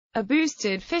A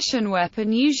boosted fission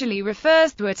weapon usually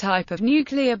refers to a type of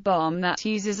nuclear bomb that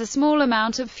uses a small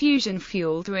amount of fusion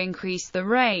fuel to increase the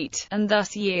rate, and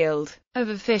thus yield, of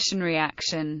a fission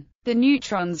reaction. The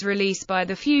neutrons released by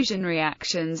the fusion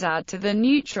reactions add to the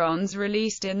neutrons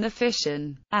released in the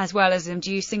fission, as well as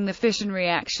inducing the fission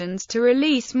reactions to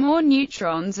release more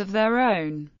neutrons of their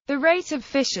own. The rate of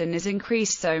fission is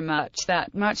increased so much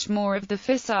that much more of the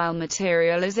fissile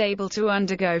material is able to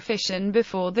undergo fission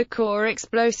before the core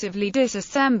explosively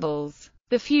disassembles.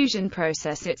 The fusion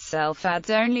process itself adds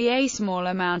only a small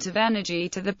amount of energy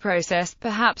to the process,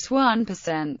 perhaps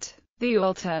 1%. The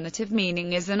alternative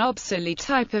meaning is an obsolete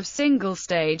type of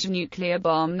single-stage nuclear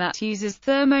bomb that uses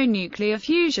thermonuclear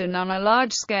fusion on a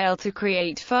large scale to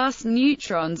create fast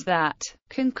neutrons that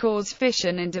can cause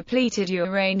fission in depleted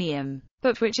uranium,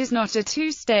 but which is not a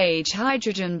two-stage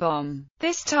hydrogen bomb.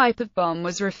 This type of bomb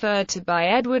was referred to by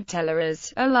Edward Teller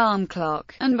as alarm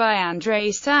clock, and by Andrei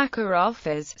Sakharov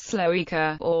as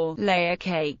sloika, or layer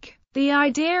cake. The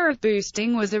idea of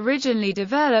boosting was originally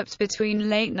developed between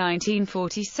late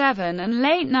 1947 and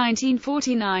late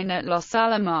 1949 at Los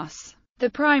Alamos. The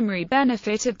primary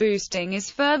benefit of boosting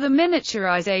is further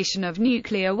miniaturization of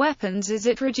nuclear weapons, as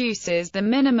it reduces the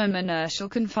minimum inertial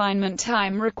confinement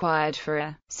time required for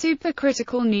a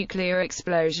supercritical nuclear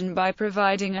explosion by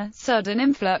providing a sudden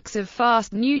influx of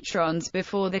fast neutrons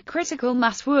before the critical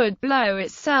mass would blow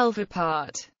itself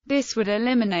apart. This would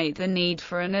eliminate the need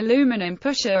for an aluminum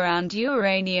pusher and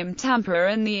uranium tamper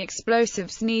and the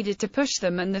explosives needed to push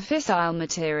them and the fissile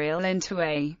material into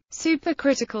a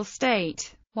supercritical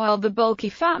state. While the bulky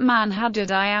Fat Man had a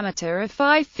diameter of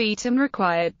 5 feet and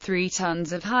required 3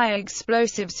 tons of high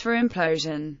explosives for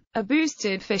implosion, a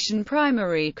boosted fission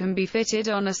primary can be fitted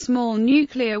on a small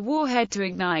nuclear warhead to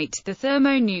ignite the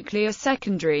thermonuclear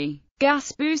secondary.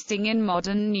 Gas boosting in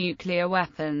modern nuclear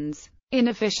weapons. In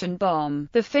a fission bomb,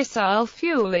 the fissile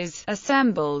fuel is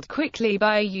assembled quickly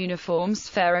by a uniform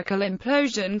spherical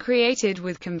implosion created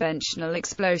with conventional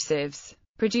explosives,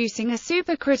 producing a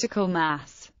supercritical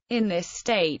mass. In this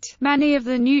state, many of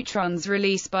the neutrons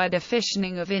released by the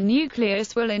fissioning of a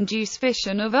nucleus will induce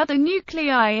fission of other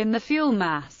nuclei in the fuel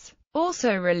mass,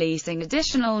 also releasing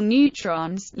additional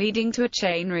neutrons, leading to a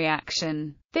chain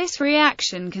reaction. This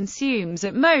reaction consumes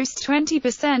at most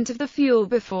 20% of the fuel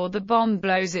before the bomb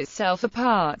blows itself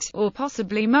apart, or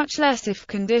possibly much less if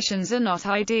conditions are not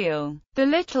ideal. The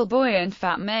Little Boy and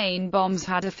Fat Man bombs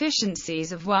had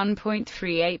efficiencies of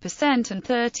 1.38% and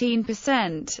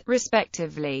 13%,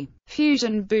 respectively.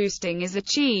 Fusion boosting is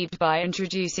achieved by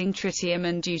introducing tritium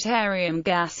and deuterium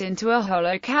gas into a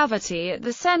hollow cavity at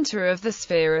the center of the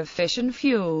sphere of fission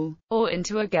fuel, or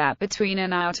into a gap between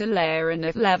an outer layer and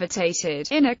a levitated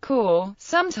inner core,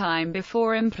 sometime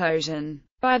before implosion.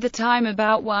 By the time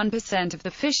about 1% of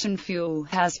the fission fuel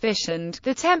has fissioned,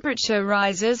 the temperature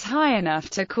rises high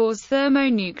enough to cause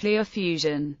thermonuclear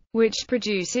fusion, which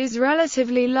produces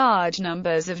relatively large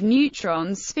numbers of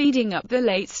neutrons, speeding up the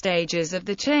late stages of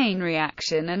the chain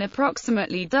reaction and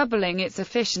approximately doubling its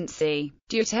efficiency.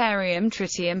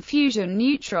 Deuterium-tritium fusion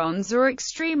neutrons are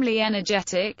extremely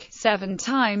energetic, 7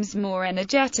 times more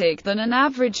energetic than an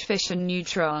average fission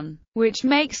neutron, which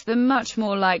makes them much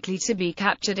more likely to be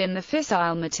captured in the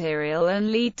fissile material and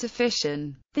lead to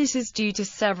fission. This is due to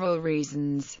several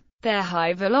reasons. Their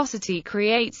high velocity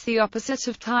creates the opposite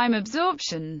of time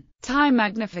absorption, time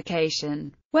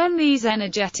magnification. When these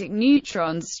energetic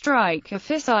neutrons strike a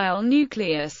fissile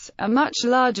nucleus, a much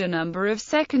larger number of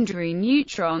secondary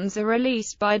neutrons are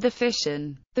released by the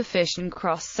fission. The fission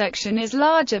cross-section is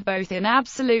larger both in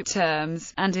absolute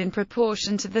terms, and in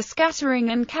proportion to the scattering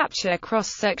and capture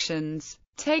cross-sections.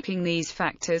 Taking these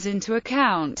factors into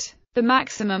account, the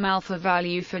maximum alpha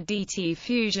value for DT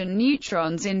fusion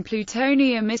neutrons in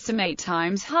plutonium is some 8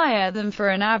 times higher than for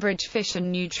an average fission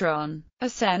neutron. A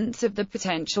sense of the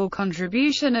potential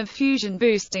contribution of fusion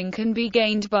boosting can be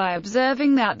gained by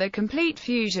observing that the complete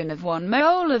fusion of 1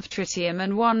 mole of tritium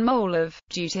and 1 mole of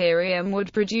deuterium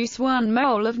would produce 1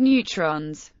 mole of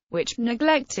neutrons, which,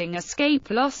 neglecting escape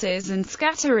losses and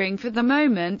scattering for the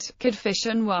moment, could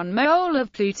fission 1 mole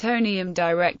of plutonium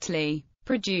directly,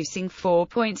 producing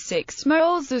 4.6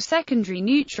 moles of secondary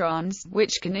neutrons,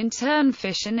 which can in turn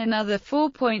fission another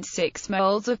 4.6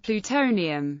 moles of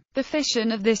plutonium. The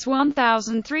fission of this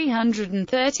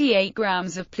 1,338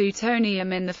 grams of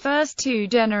plutonium in the first 2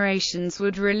 generations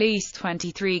would release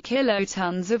 23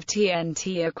 kilotons of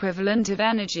TNT equivalent of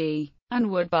energy. and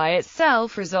would by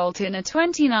itself result in a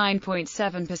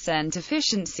 29.7%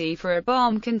 efficiency for a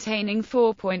bomb containing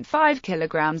 4.5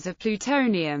 kilograms of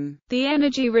plutonium. The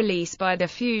energy released by the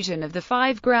fusion of the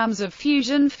 5 grams of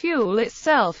fusion fuel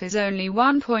itself is only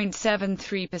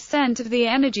 1.73% of the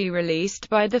energy released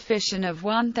by the fission of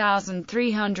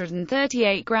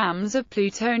 1,338 grams of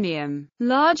plutonium.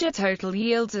 Larger total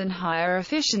yields and higher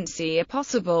efficiency are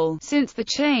possible, since the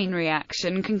chain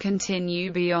reaction can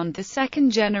continue beyond the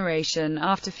second generation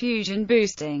after fusion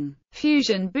boosting.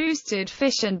 Fusion-boosted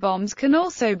fission bombs can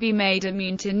also be made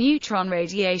immune to neutron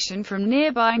radiation from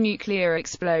nearby nuclear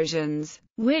explosions,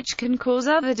 which can cause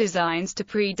other designs to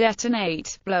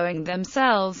pre-detonate, blowing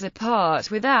themselves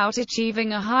apart without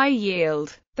achieving a high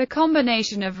yield. The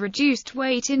combination of reduced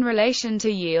weight in relation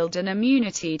to yield and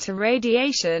immunity to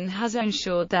radiation has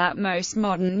ensured that most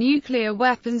modern nuclear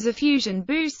weapons are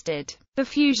fusion-boosted. The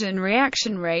fusion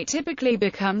reaction rate typically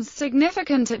becomes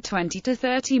significant at 20 to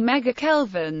 30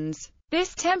 megakelvins.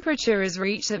 This temperature is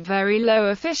reached at very low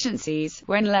efficiencies,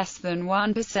 when less than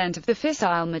 1% of the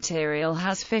fissile material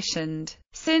has fissioned.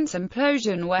 Since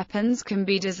implosion weapons can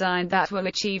be designed that will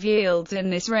achieve yields in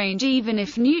this range even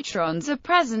if neutrons are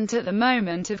present at the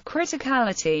moment of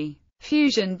criticality.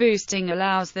 Fusion boosting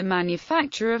allows the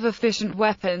manufacture of efficient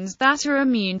weapons that are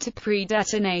immune to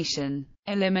pre-detonation.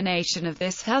 Elimination of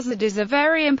this hazard is a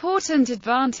very important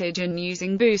advantage in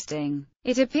using boosting.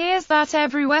 It appears that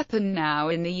every weapon now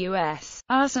in the U.S.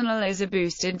 arsenal is a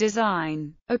boosted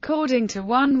design. According to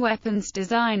one weapons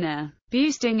designer,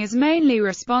 boosting is mainly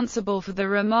responsible for the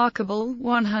remarkable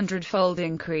 100-fold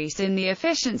increase in the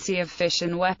efficiency of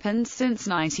fission weapons since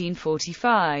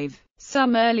 1945.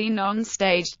 Some early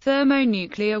non-staged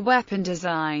thermonuclear weapon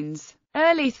designs.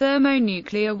 Early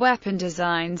thermonuclear weapon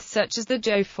designs such as the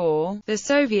Jo-4, the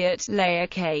Soviet layer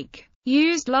cake,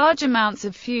 used large amounts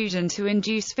of fusion to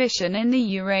induce fission in the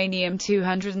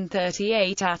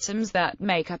uranium-238 atoms that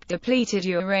make up depleted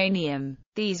uranium.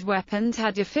 These weapons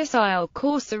had a fissile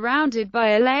core surrounded by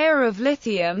a layer of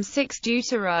lithium-6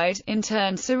 deuteride, in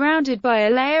turn surrounded by a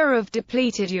layer of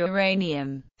depleted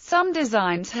uranium. Some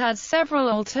designs had several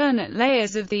alternate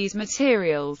layers of these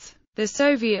materials. The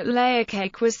Soviet layer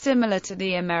cake was similar to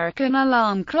the American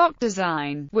alarm clock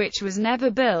design, which was never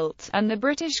built, and the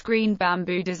British green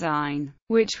bamboo design,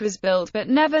 which was built but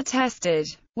never tested.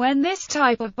 When this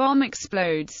type of bomb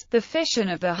explodes, the fission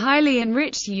of the highly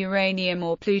enriched uranium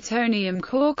or plutonium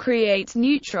core creates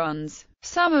neutrons,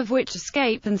 some of which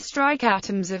escape and strike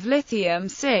atoms of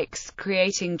lithium-6,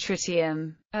 creating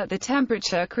tritium. At the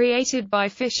temperature created by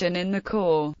fission in the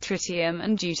core, tritium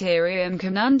and deuterium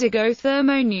can undergo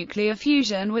thermonuclear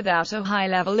fusion without a high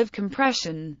level of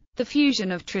compression. The fusion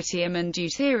of tritium and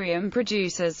deuterium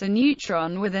produces a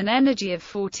neutron with an energy of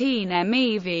 14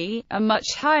 MeV, a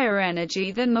much higher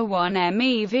energy than the 1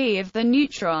 MeV of the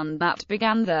neutron that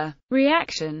began the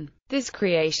reaction. This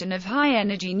creation of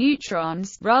high-energy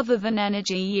neutrons, rather than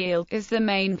energy yield, is the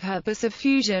main purpose of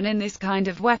fusion in this kind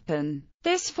of weapon.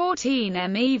 This 14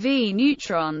 MeV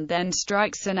neutron then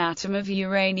strikes an atom of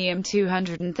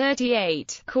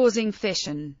uranium-238, causing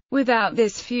fission. Without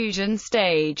this fusion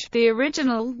stage, the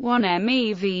original 1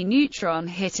 MeV neutron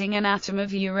hitting an atom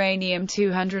of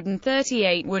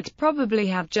uranium-238 would probably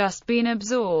have just been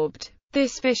absorbed.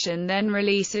 This fission then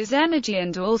releases energy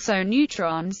and also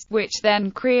neutrons, which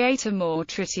then create more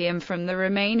tritium from the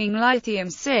remaining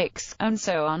lithium-6, and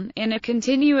so on, in a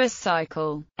continuous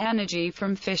cycle. Energy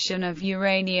from fission of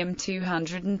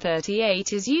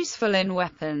uranium-238 is useful in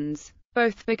weapons,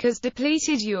 both because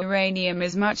depleted uranium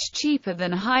is much cheaper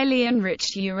than highly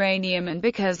enriched uranium and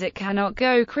because it cannot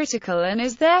go critical and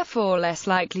is therefore less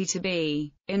likely to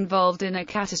be involved in a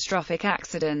catastrophic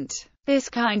accident. This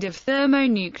kind of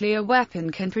thermonuclear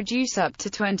weapon can produce up to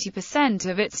 20%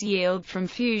 of its yield from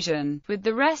fusion, with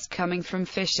the rest coming from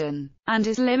fission, and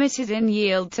is limited in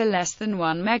yield to less than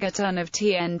 1 megaton of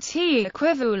TNT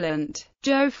equivalent.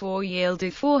 Jo-4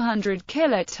 yielded 400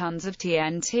 kilotons of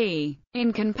TNT.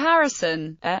 In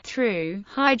comparison, a true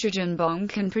hydrogen bomb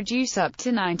can produce up to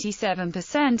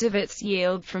 97% of its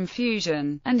yield from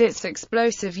fusion, and its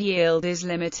explosive yield is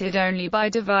limited only by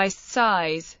device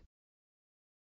size.